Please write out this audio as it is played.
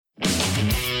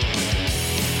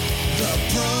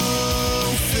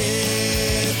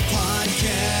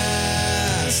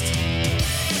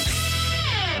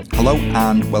Hello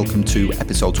and welcome to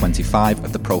episode 25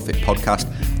 of the ProFit podcast.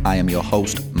 I am your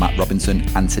host, Matt Robinson,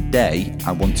 and today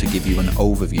I want to give you an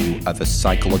overview of a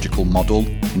psychological model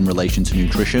in relation to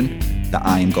nutrition that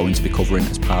I am going to be covering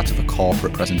as part of a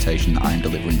corporate presentation that I am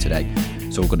delivering today.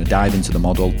 So we're going to dive into the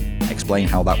model, explain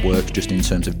how that works just in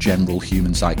terms of general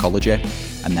human psychology,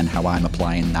 and then how I'm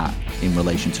applying that in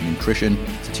relation to nutrition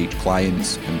to teach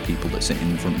clients and people that sit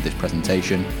in front of this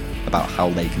presentation about how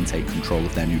they can take control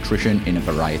of their nutrition in a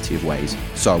variety of ways.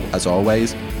 So, as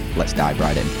always, let's dive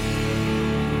right in.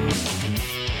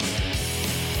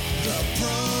 The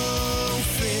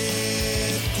ProFit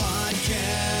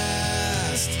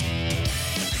Podcast.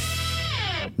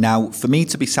 Now, for me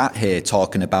to be sat here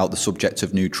talking about the subject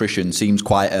of nutrition seems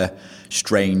quite a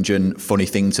strange and funny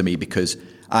thing to me because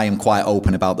I am quite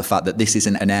open about the fact that this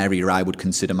isn't an area I would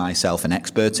consider myself an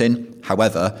expert in.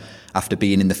 However, after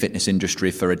being in the fitness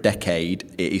industry for a decade,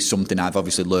 it is something I've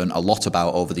obviously learned a lot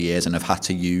about over the years and have had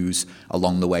to use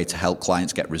along the way to help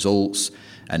clients get results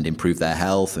and improve their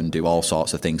health and do all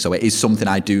sorts of things. So it is something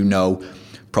I do know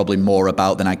probably more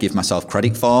about than I give myself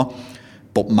credit for.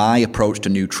 But my approach to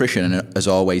nutrition has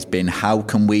always been, how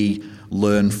can we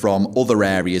learn from other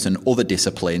areas and other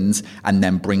disciplines and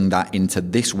then bring that into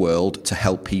this world to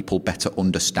help people better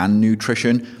understand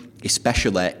nutrition,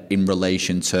 especially in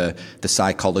relation to the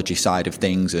psychology side of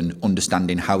things and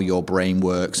understanding how your brain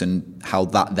works and how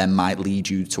that then might lead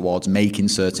you towards making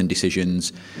certain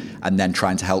decisions, and then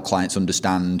trying to help clients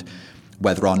understand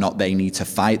whether or not they need to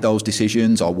fight those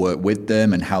decisions or work with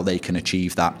them and how they can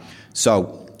achieve that.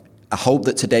 So I hope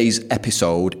that today's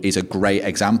episode is a great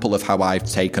example of how I've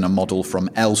taken a model from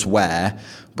elsewhere,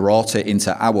 brought it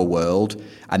into our world,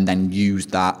 and then used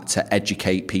that to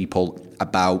educate people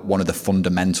about one of the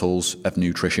fundamentals of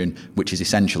nutrition, which is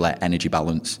essentially energy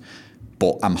balance.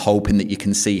 But I'm hoping that you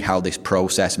can see how this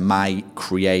process might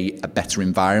create a better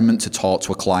environment to talk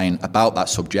to a client about that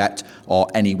subject, or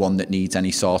anyone that needs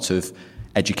any sort of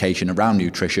education around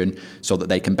nutrition, so that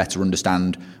they can better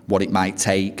understand what it might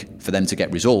take for them to get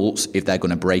results if they're going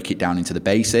to break it down into the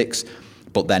basics,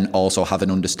 but then also have an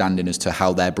understanding as to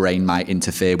how their brain might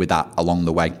interfere with that along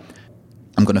the way.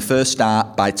 I'm going to first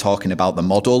start by talking about the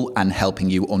model and helping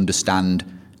you understand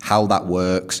how that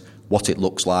works, what it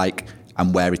looks like,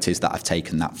 and where it is that I've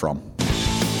taken that from.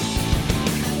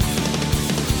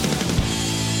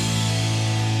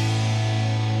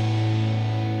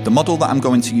 The model that I'm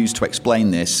going to use to explain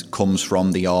this comes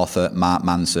from the author Mark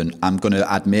Manson. I'm going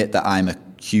to admit that I'm a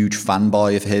huge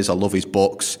fanboy of his. I love his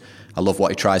books. I love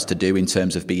what he tries to do in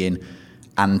terms of being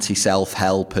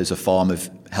anti-self-help as a form of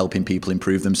helping people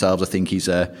improve themselves. I think he's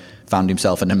found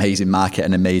himself an amazing market,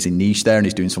 an amazing niche there, and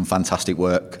he's doing some fantastic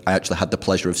work. I actually had the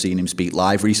pleasure of seeing him speak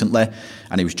live recently,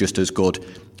 and he was just as good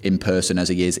in person as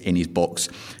he is in his books.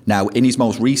 Now, in his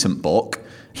most recent book,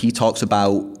 he talks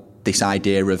about this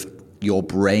idea of your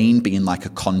brain being like a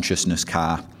consciousness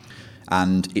car.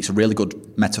 And it's a really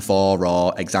good metaphor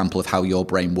or example of how your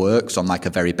brain works on like a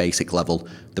very basic level.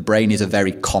 The brain is a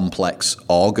very complex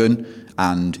organ,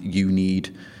 and you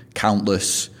need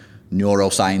countless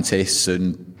neuroscientists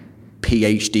and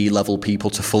PhD level people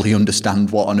to fully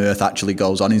understand what on earth actually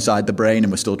goes on inside the brain,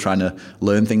 and we're still trying to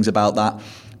learn things about that.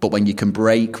 But when you can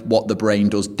break what the brain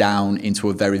does down into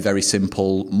a very, very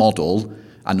simple model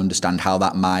and understand how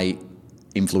that might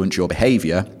influence your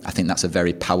behavior, I think that's a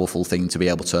very powerful thing to be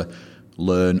able to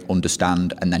learn,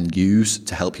 understand, and then use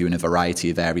to help you in a variety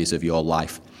of areas of your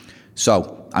life.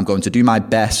 So I'm going to do my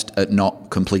best at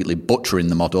not completely butchering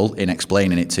the model in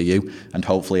explaining it to you, and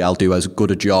hopefully I'll do as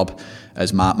good a job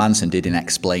as Mark Manson did in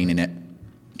explaining it.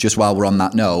 Just while we're on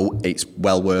that note, it's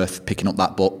well worth picking up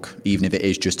that book, even if it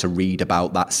is just to read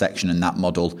about that section and that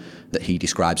model that he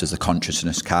describes as the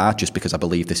consciousness car, just because I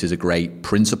believe this is a great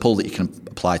principle that you can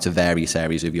apply to various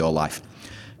areas of your life.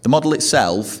 The model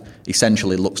itself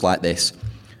essentially looks like this.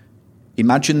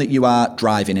 Imagine that you are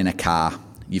driving in a car.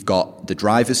 You've got the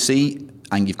driver's seat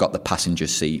and you've got the passenger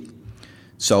seat.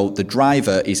 So the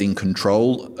driver is in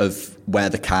control of where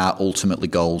the car ultimately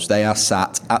goes. They are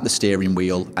sat at the steering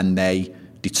wheel and they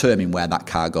determine where that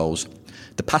car goes.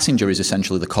 The passenger is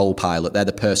essentially the co-pilot. They're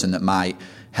the person that might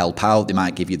help out. They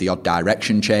might give you the odd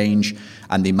direction change,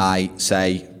 and they might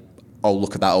say, oh,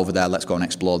 look at that over there, let's go and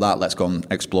explore that, let's go and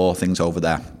explore things over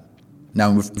there.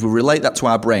 Now, if we relate that to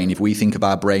our brain, if we think of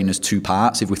our brain as two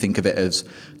parts, if we think of it as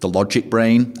the logic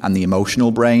brain and the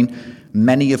emotional brain,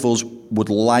 many of us would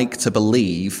like to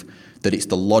believe that it's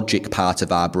the logic part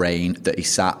of our brain that is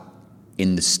sat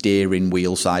in the steering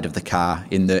wheel side of the car,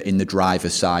 in the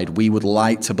driver's side. We would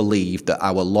like to believe that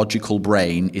our logical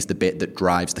brain is the bit that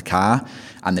drives the car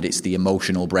and that it's the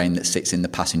emotional brain that sits in the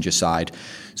passenger side.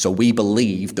 So we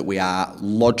believe that we are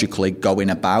logically going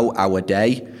about our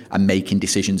day and making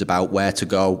decisions about where to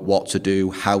go, what to do,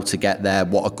 how to get there,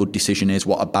 what a good decision is,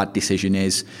 what a bad decision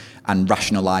is, and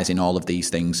rationalising all of these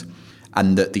things.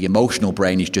 And that the emotional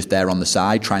brain is just there on the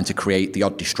side trying to create the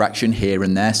odd distraction here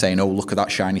and there, saying, oh, look at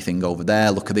that shiny thing over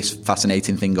there, look at this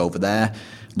fascinating thing over there,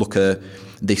 look at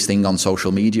this thing on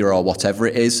social media or whatever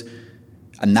it is.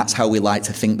 And that's how we like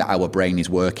to think that our brain is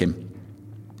working.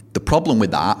 The problem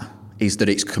with that is that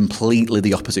it's completely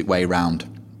the opposite way around.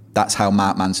 That's how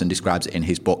Mark Manson describes it in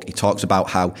his book. He talks about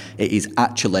how it is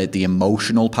actually the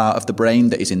emotional part of the brain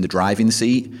that is in the driving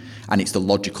seat, and it's the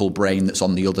logical brain that's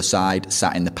on the other side,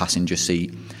 sat in the passenger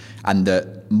seat. And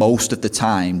that most of the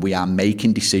time we are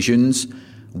making decisions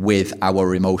with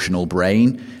our emotional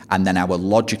brain, and then our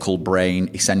logical brain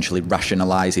essentially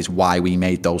rationalizes why we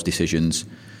made those decisions.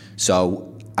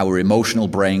 So our emotional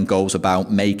brain goes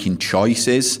about making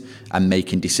choices and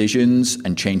making decisions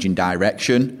and changing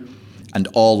direction. And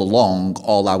all along,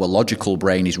 all our logical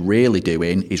brain is really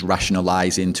doing is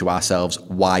rationalising to ourselves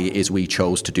why it is we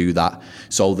chose to do that,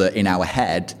 so that in our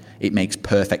head, it makes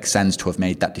perfect sense to have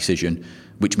made that decision,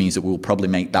 which means that we'll probably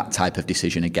make that type of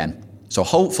decision again. So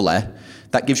hopefully,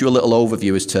 that gives you a little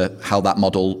overview as to how that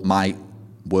model might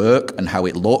work and how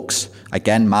it looks.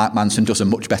 Again, Mark Manson does a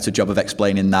much better job of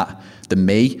explaining that than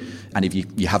me. And if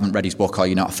you haven't read his book or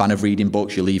you're not a fan of reading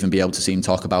books, you'll even be able to see him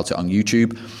talk about it on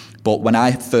YouTube. But when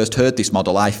I first heard this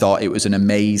model, I thought it was an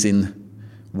amazing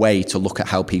way to look at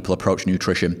how people approach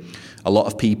nutrition. A lot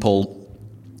of people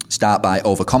start by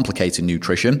overcomplicating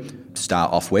nutrition to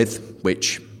start off with,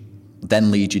 which then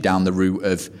leads you down the route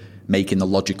of making the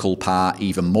logical part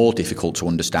even more difficult to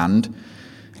understand.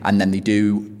 And then they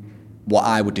do what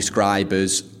I would describe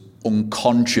as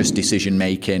unconscious decision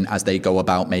making as they go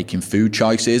about making food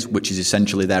choices, which is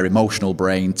essentially their emotional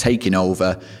brain taking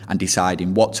over and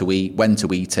deciding what to eat, when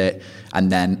to eat it,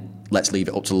 and then let's leave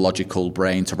it up to the logical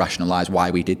brain to rationalise why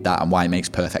we did that and why it makes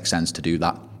perfect sense to do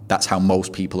that. That's how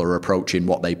most people are approaching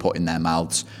what they put in their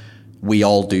mouths. We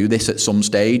all do this at some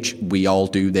stage. We all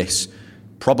do this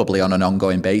probably on an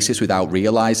ongoing basis without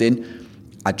realising.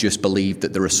 I just believe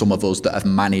that there are some of us that have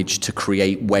managed to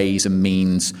create ways and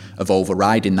means of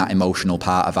overriding that emotional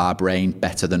part of our brain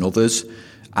better than others,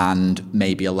 and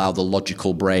maybe allow the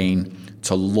logical brain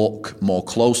to look more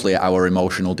closely at our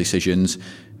emotional decisions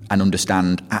and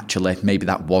understand, actually, maybe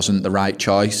that wasn't the right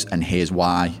choice, and here's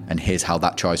why, and here's how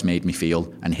that choice made me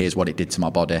feel, and here's what it did to my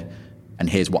body, and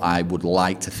here's what I would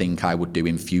like to think I would do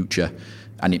in future.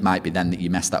 And it might be then that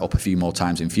you mess that up a few more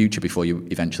times in future before you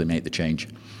eventually make the change.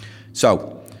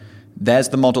 So there's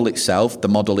the model itself. The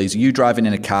model is you driving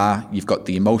in a car. You've got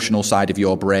the emotional side of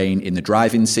your brain in the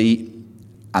driving seat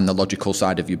and the logical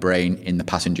side of your brain in the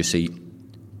passenger seat.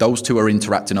 Those two are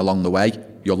interacting along the way.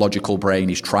 Your logical brain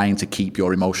is trying to keep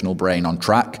your emotional brain on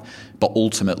track, but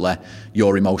ultimately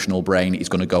your emotional brain is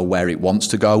going to go where it wants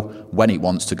to go, when it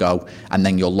wants to go, and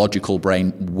then your logical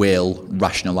brain will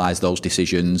rationalize those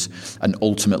decisions and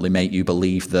ultimately make you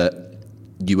believe that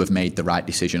you have made the right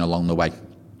decision along the way.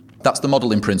 That's the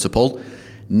model in principle.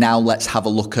 Now let's have a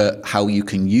look at how you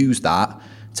can use that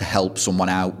to help someone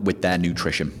out with their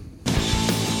nutrition.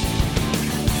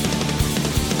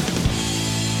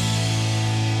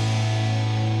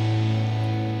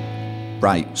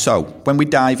 Right, so when we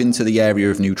dive into the area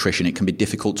of nutrition, it can be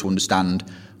difficult to understand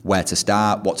where to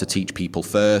start, what to teach people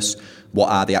first, what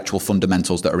are the actual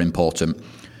fundamentals that are important.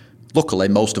 Luckily,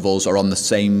 most of us are on the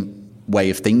same way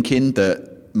of thinking,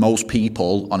 that most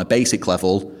people on a basic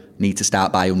level need to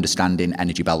start by understanding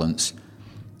energy balance.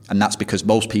 And that's because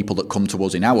most people that come to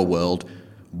us in our world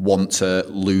want to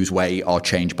lose weight or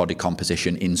change body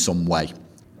composition in some way.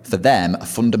 For them, a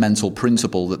fundamental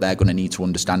principle that they're going to need to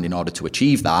understand in order to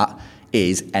achieve that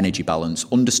is energy balance,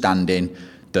 understanding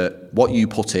that what you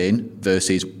put in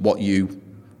versus what you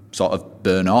sort of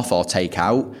burn off or take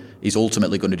out is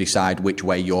ultimately going to decide which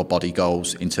way your body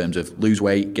goes in terms of lose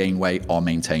weight, gain weight, or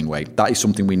maintain weight. That is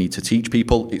something we need to teach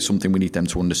people. It's something we need them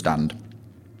to understand.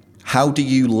 How do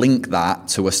you link that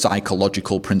to a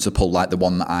psychological principle like the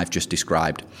one that I've just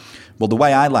described? Well, the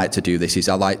way I like to do this is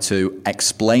I like to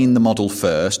explain the model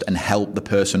first and help the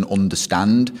person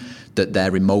understand that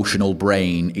their emotional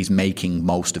brain is making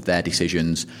most of their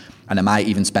decisions. And I might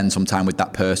even spend some time with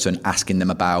that person asking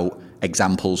them about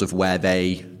examples of where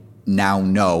they now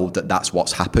know that that's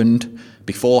what's happened.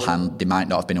 Beforehand, they might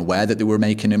not have been aware that they were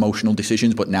making emotional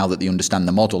decisions, but now that they understand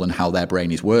the model and how their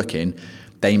brain is working,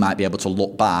 they might be able to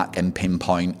look back and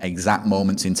pinpoint exact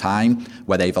moments in time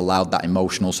where they've allowed that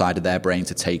emotional side of their brain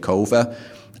to take over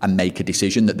and make a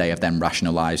decision that they have then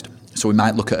rationalized. So we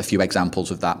might look at a few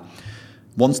examples of that.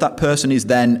 Once that person is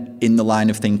then in the line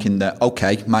of thinking that,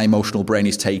 okay, my emotional brain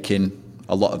is taking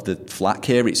a lot of the flack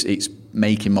here, it's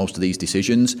making most of these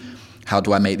decisions. How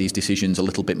do I make these decisions a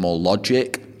little bit more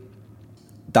logic?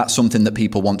 That's something that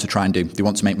people want to try and do. They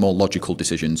want to make more logical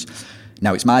decisions.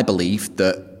 Now, it's my belief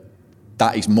that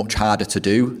that is much harder to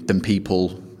do than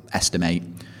people estimate.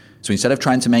 So instead of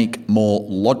trying to make more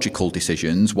logical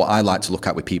decisions, what I like to look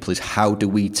at with people is how do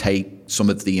we take some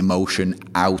of the emotion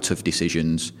out of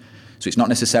decisions? So it's not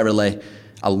necessarily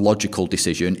a logical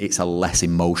decision, it's a less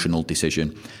emotional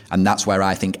decision. And that's where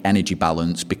I think energy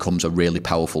balance becomes a really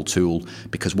powerful tool,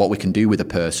 because what we can do with a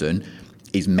person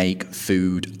is make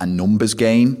food a numbers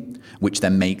game, which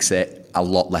then makes it a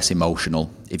lot less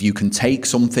emotional. If you can take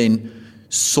something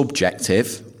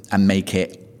subjective and make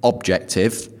it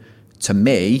objective, to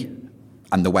me,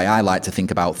 and the way I like to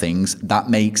think about things, that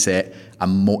makes it a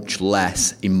much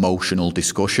less emotional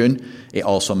discussion. It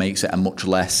also makes it a much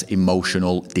less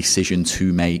emotional decision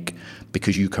to make,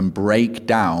 because you can break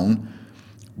down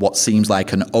what seems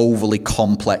like an overly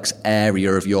complex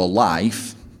area of your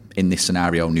life, in this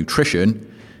scenario,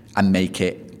 nutrition, and make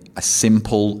it a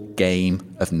simple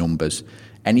game of numbers.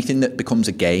 Anything that becomes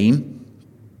a game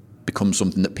becomes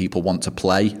something that people want to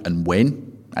play and win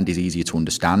and is easier to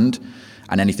understand.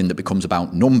 And anything that becomes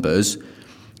about numbers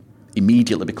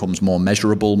immediately becomes more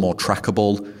measurable, more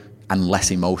trackable, and less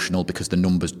emotional, because the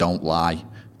numbers don't lie,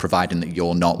 providing that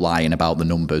you're not lying about the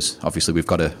numbers. Obviously, we've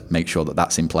got to make sure that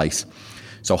that's in place.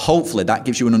 So hopefully that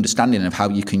gives you an understanding of how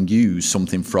you can use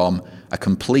something from a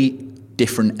complete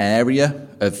different area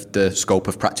of the scope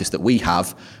of practice that we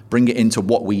have, bring it into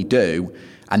what we do,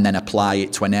 and then apply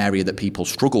it to an area that people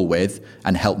struggle with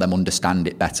and help them understand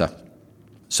it better.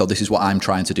 So this is what I'm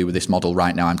trying to do with this model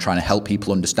right now. I'm trying to help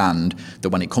people understand that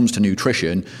when it comes to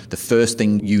nutrition, the first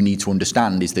thing you need to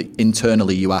understand is that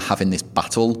internally you are having this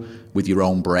battle with your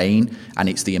own brain, and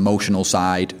it's the emotional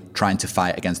side trying to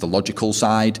fight against the logical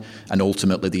side, and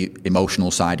ultimately the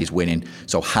emotional side is winning.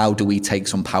 So how do we take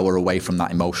some power away from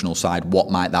that emotional side?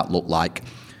 What might that look like?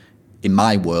 In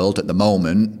my world at the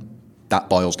moment, that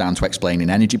boils down to explaining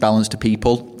energy balance to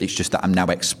people. It's just that I'm now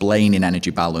explaining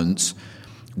energy balance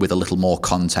with a little more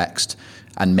context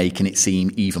and making it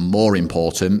seem even more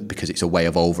important, because it's a way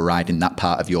of overriding that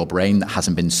part of your brain that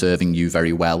hasn't been serving you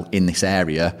very well in this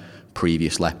area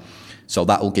previously. So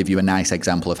that will give you a nice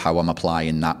example of how I'm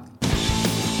applying that.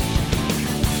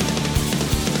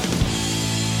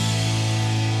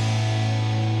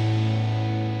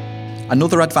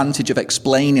 Another advantage of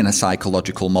explaining a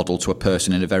psychological model to a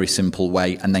person in a very simple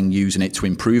way and then using it to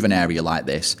improve an area like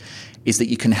this is that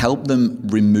you can help them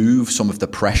remove some of the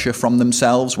pressure from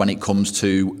themselves when it comes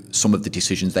to some of the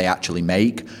decisions they actually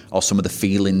make or some of the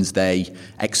feelings they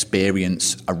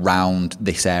experience around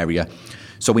this area.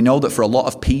 So we know that for a lot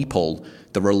of people,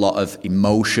 there are a lot of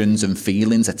emotions and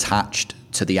feelings attached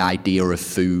to the idea of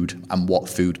food and what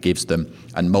food gives them.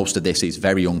 And most of this is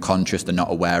very unconscious. They're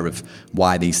not aware of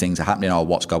why these things are happening or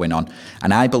what's going on.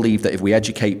 And I believe that if we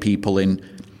educate people in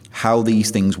how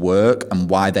these things work and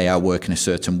why they are working a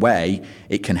certain way,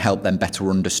 it can help them better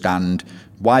understand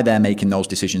why they're making those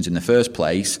decisions in the first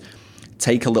place,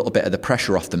 take a little bit of the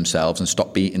pressure off themselves and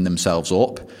stop beating themselves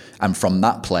up. And from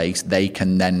that place, they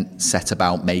can then set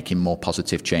about making more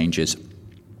positive changes.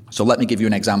 So let me give you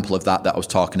an example of that I was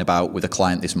talking about with a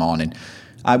client this morning.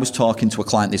 I was talking to a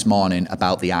client this morning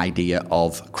about the idea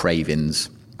of cravings.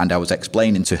 And I was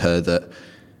explaining to her that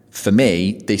for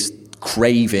me, this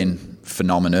craving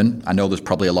phenomenon, I know there's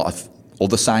probably a lot of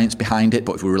other science behind it,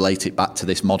 but if we relate it back to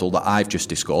this model that I've just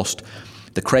discussed,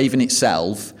 the craving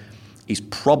itself is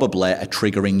probably a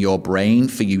trigger in your brain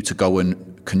for you to go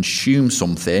and consume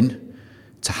something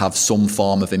to have some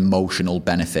form of emotional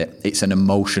benefit. It's an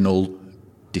emotional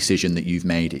decision that you've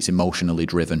made. It's emotionally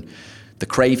driven. The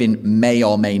craving may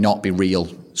or may not be real.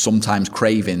 Sometimes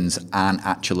cravings aren't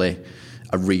actually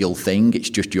a real thing. It's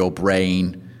just your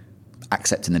brain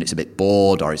accepting that it's a bit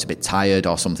bored or it's a bit tired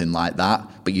or something like that,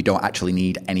 but you don't actually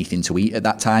need anything to eat at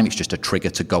that time. It's just a trigger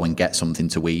to go and get something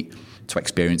to eat, to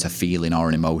experience a feeling or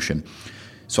an emotion.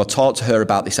 So I talked to her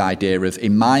about this idea of,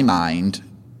 in my mind,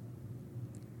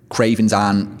 cravings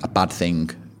aren't a bad thing.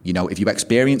 You know, if you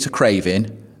experience a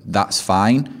craving, that's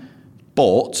fine.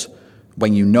 But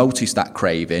when you notice that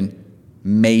craving,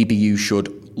 maybe you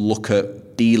should look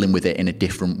at dealing with it in a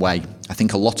different way. I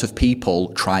think a lot of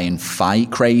people try and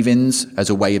fight cravings as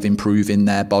a way of improving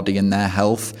their body and their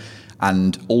health,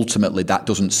 and ultimately that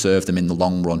doesn't serve them in the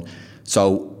long run.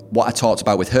 So what I talked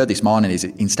about with her this morning is,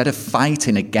 instead of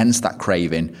fighting against that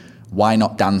craving, why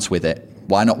not dance with it?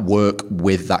 Why not work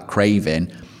with that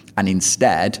craving and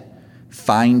instead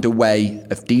find a way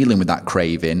of dealing with that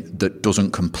craving that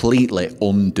doesn't completely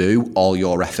undo all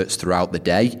your efforts throughout the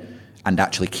day and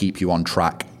actually keep you on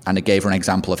track? And I gave her an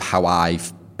example of how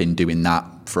I've been doing that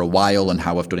for a while and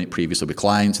how I've done it previously with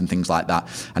clients and things like that.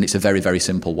 And it's a very, very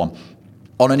simple one.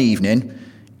 On an evening,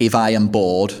 if I am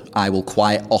bored, I will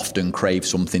quite often crave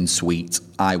something sweet.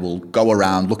 I will go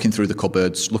around looking through the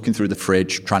cupboards, looking through the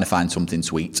fridge, trying to find something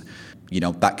sweet.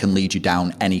 That can lead you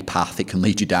down any path. It can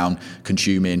lead you down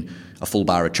consuming a full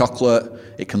bar of chocolate.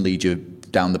 It can lead you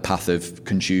down the path of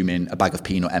consuming a bag of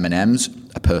peanut M&Ms,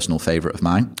 a personal favourite of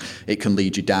mine. It can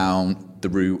lead you down the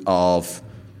route of,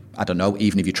 I don't know,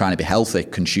 even if you're trying to be healthy,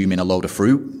 consuming a load of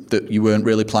fruit that you weren't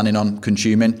really planning on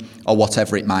consuming, or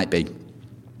whatever it might be.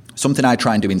 Something I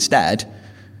try and do instead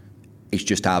is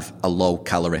just have a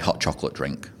low-calorie hot chocolate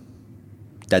drink.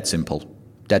 Dead simple.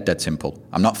 Dead simple.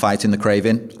 I'm not fighting the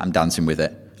craving. I'm dancing with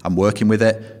it. I'm working with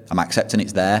it. I'm accepting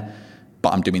it's there,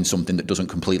 but I'm doing something that doesn't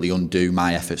completely undo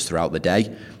my efforts throughout the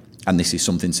day. And this is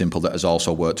something simple that has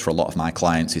also worked for a lot of my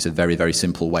clients. It's a very, very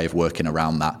simple way of working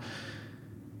around that.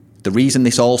 The reason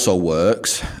this also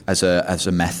works as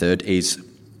a method is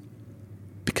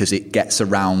because it gets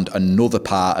around another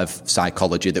part of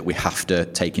psychology that we have to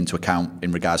take into account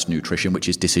in regards to nutrition, which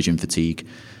is decision fatigue.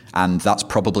 And that's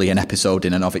probably an episode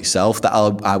in and of itself that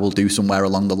I will do somewhere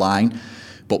along the line.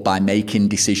 But by making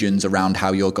decisions around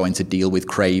how you're going to deal with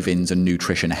cravings and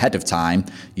nutrition ahead of time,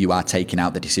 you are taking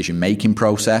out the decision-making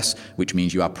process, which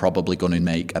means you are probably going to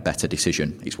make a better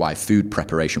decision. It's why food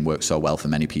preparation works so well for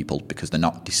many people, because they're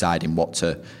not deciding what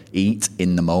to eat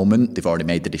in the moment. They've already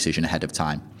made the decision ahead of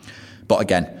time. But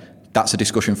again, that's a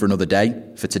discussion for another day.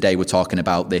 For today, we're talking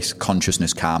about this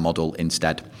consciousness car model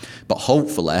instead. But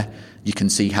hopefully, you can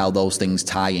see how those things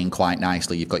tie in quite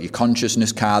nicely. You've got your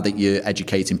consciousness car that you're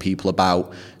educating people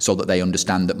about so that they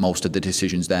understand that most of the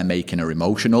decisions they're making are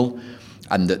emotional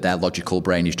and that their logical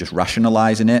brain is just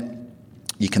rationalizing it.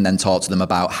 You can then talk to them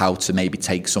about how to maybe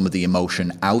take some of the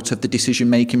emotion out of the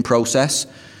decision-making process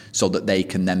so that they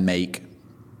can then make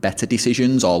better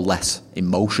decisions or less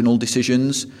emotional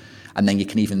decisions. And then you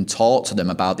can even talk to them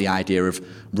about the idea of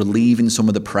relieving some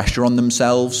of the pressure on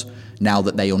themselves now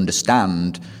that they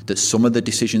understand that some of the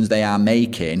decisions they are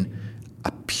making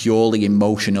are purely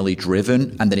emotionally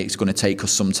driven, and that it's going to take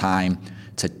us some time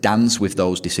to dance with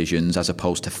those decisions as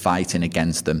opposed to fighting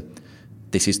against them.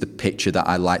 This is the picture that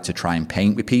I like to try and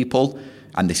paint with people,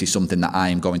 and this is something that I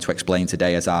am going to explain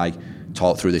today as I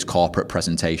talk through this corporate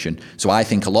presentation. So I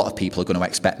think a lot of people are going to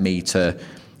expect me to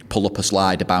pull up a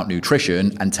slide about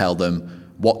nutrition and tell them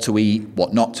what to eat,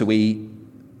 what not to eat,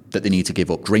 that they need to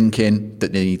give up drinking,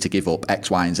 that they need to give up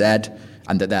X, Y, and Z,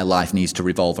 and that their life needs to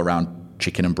revolve around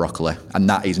chicken and broccoli. And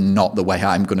that is not the way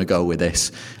I'm going to go with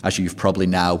this, as you've probably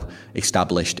now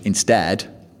established. Instead,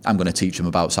 I'm going to teach them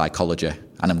about psychology,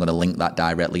 and I'm going to link that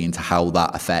directly into how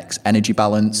that affects energy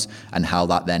balance and how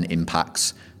that then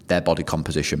impacts their body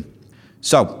composition.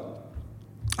 So,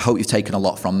 I hope you've taken a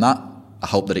lot from that. I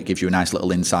hope that it gives you a nice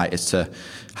little insight as to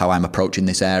how I'm approaching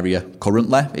this area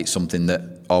currently. It's something that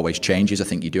always changes. I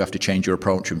think you do have to change your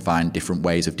approach and find different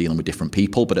ways of dealing with different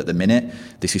people. But at the minute,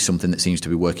 this is something that seems to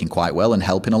be working quite well and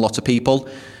helping a lot of people.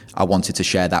 I wanted to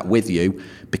share that with you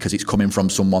because it's coming from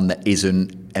someone that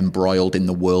isn't embroiled in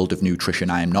the world of nutrition.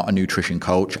 I am not a nutrition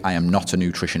coach. I am not a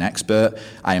nutrition expert.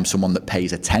 I am someone that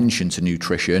pays attention to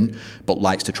nutrition, but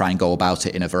likes to try and go about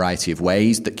it in a variety of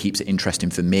ways that keeps it interesting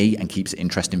for me and keeps it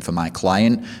interesting for my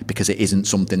client, because it isn't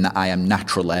something that I am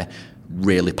naturally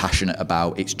really passionate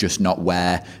about. It's just not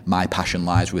where my passion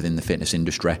lies within the fitness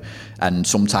industry. And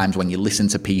sometimes when you listen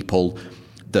to people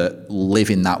that live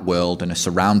in that world and are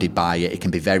surrounded by it, it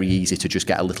can be very easy to just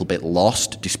get a little bit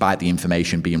lost despite the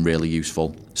information being really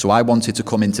useful. So I wanted to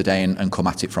come in today and come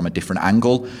at it from a different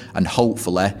angle, and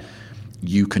hopefully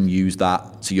you can use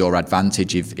that to your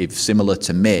advantage. If similar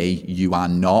to me, you are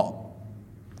not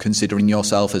considering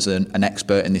yourself as an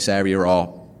expert in this area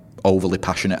or overly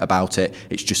passionate about it,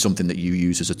 it's just something that you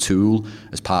use as a tool,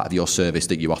 as part of your service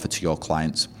that you offer to your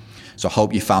clients. So I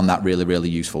hope you found that really, really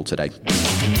useful today. The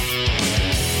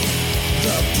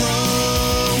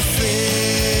Pro-Fit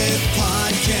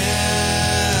Podcast.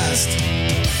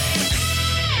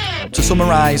 To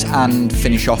summarise and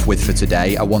finish off with for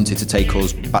today, I wanted to take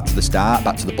us back to the start,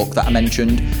 back to the book that I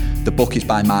mentioned. The book is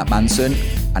by Mark Manson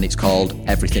and it's called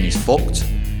Everything is Fucked.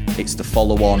 It's the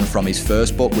follow-on from his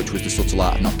first book, which was The Subtle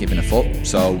Art of Not Giving a Fuck.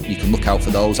 So you can look out for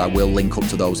those. I will link up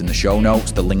to those in the show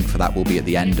notes. The link for that will be at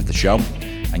the end of the show,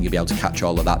 and you'll be able to catch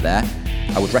all of that there.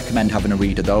 I would recommend having a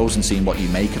read of those and seeing what you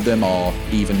make of them, or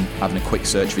even having a quick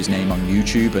search of his name on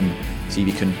YouTube and see if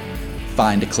you can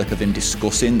find a clip of him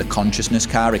discussing the consciousness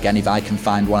car. Again, if I can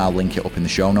find one, I'll link it up in the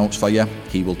show notes for you.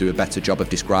 He will do a better job of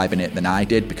describing it than I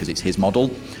did because it's his model.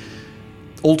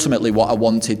 Ultimately, what I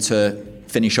wanted to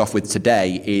finish off with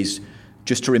today is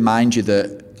just to remind you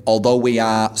that although we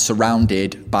are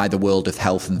surrounded by the world of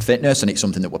health and fitness, and it's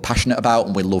something that we're passionate about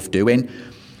and we love doing,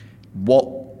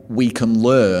 what we can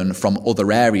learn from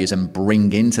other areas and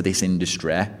bring into this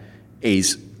industry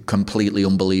is completely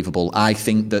unbelievable. I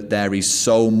think that there is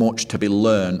so much to be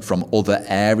learned from other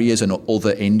areas and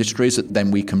other industries that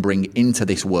then we can bring into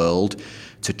this world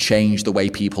to change the way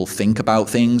people think about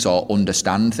things or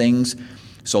understand things,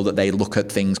 so that they look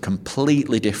at things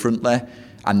completely differently,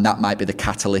 and that might be the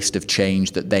catalyst of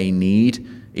change that they need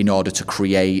in order to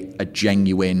create a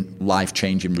genuine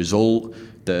life-changing result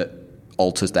that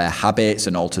alters their habits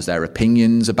and alters their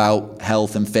opinions about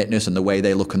health and fitness and the way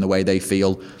they look and the way they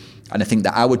feel. And I think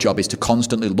that our job is to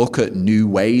constantly look at new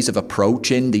ways of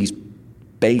approaching these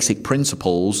basic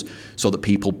principles so that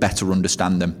people better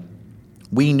understand them.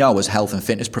 We know as health and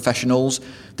fitness professionals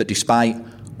that despite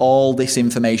all this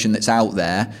information that's out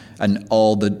there and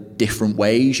all the different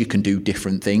ways you can do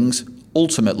different things,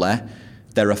 ultimately,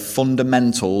 there are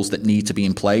fundamentals that need to be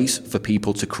in place for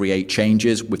people to create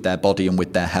changes with their body and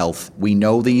with their health. We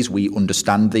know these, we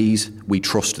understand these, we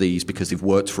trust these because they've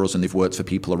worked for us and they've worked for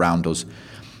people around us.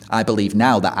 I believe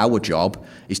now that our job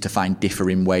is to find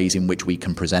differing ways in which we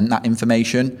can present that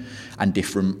information and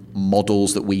different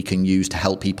models that we can use to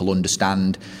help people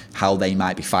understand how they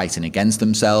might be fighting against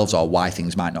themselves, or why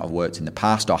things might not have worked in the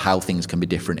past, or how things can be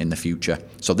different in the future.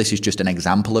 So this is just an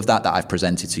example of that I've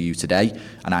presented to you today,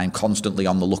 and I'm constantly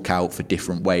on the lookout for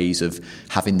different ways of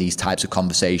having these types of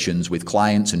conversations with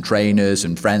clients and trainers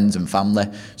and friends and family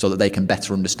so that they can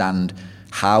better understand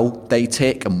how they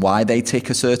tick and why they tick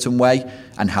a certain way,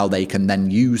 and how they can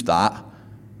then use that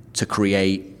to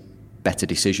create better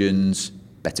decisions,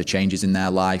 better changes in their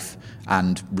life,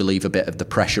 and relieve a bit of the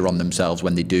pressure on themselves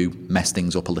when they do mess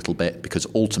things up a little bit. Because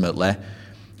ultimately,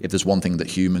 if there's one thing that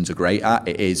humans are great at,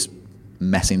 it is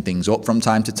messing things up from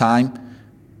time to time.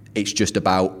 It's just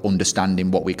about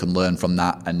understanding what we can learn from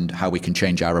that and how we can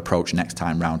change our approach next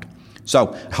time round.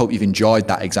 So I hope you've enjoyed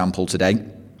that example today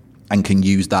and can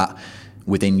use that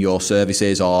within your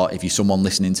services, or if you're someone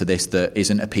listening to this that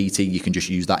isn't a PT, you can just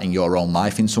use that in your own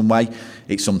life in some way.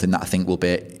 It's something that I think will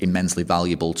be immensely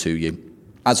valuable to you.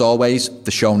 As always, the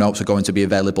show notes are going to be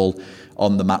available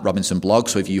on the Matt Robinson blog.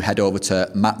 So if you head over to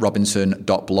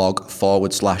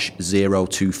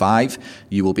mattrobinson.blog/025,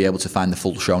 you will be able to find the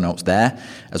full show notes there,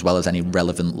 as well as any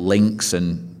relevant links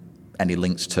and any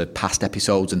links to past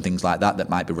episodes and things like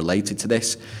that might be related to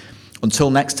this.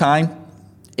 Until next time,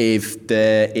 if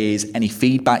there is any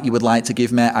feedback you would like to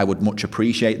give me, I would much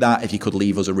appreciate that. If you could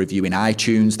leave us a review in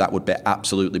iTunes, that would be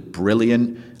absolutely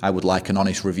brilliant. I would like an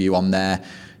honest review on there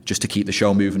just to keep the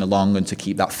show moving along and to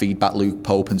keep that feedback loop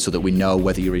open so that we know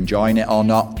whether you're enjoying it or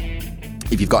not.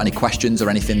 If you've got any questions or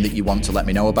anything that you want to let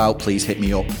me know about, please hit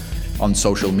me up on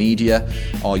social media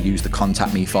or use the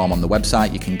contact me form on the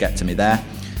website. You can get to me there.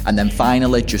 And then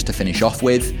finally, just to finish off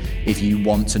with, if you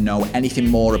want to know anything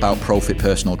more about ProFit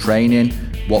Personal Training,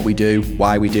 what we do,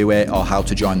 why we do it, or how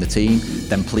to join the team,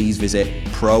 then please visit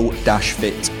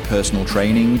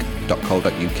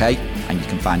pro-fitpersonaltraining.co.uk and you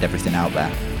can find everything out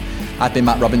there. I've been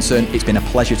Matt Robinson. It's been a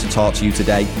pleasure to talk to you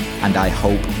today, and I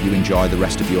hope you enjoy the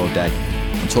rest of your day.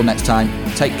 Until next time,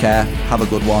 take care, have a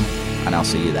good one, and I'll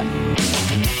see you then.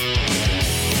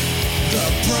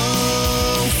 The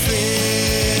ProFit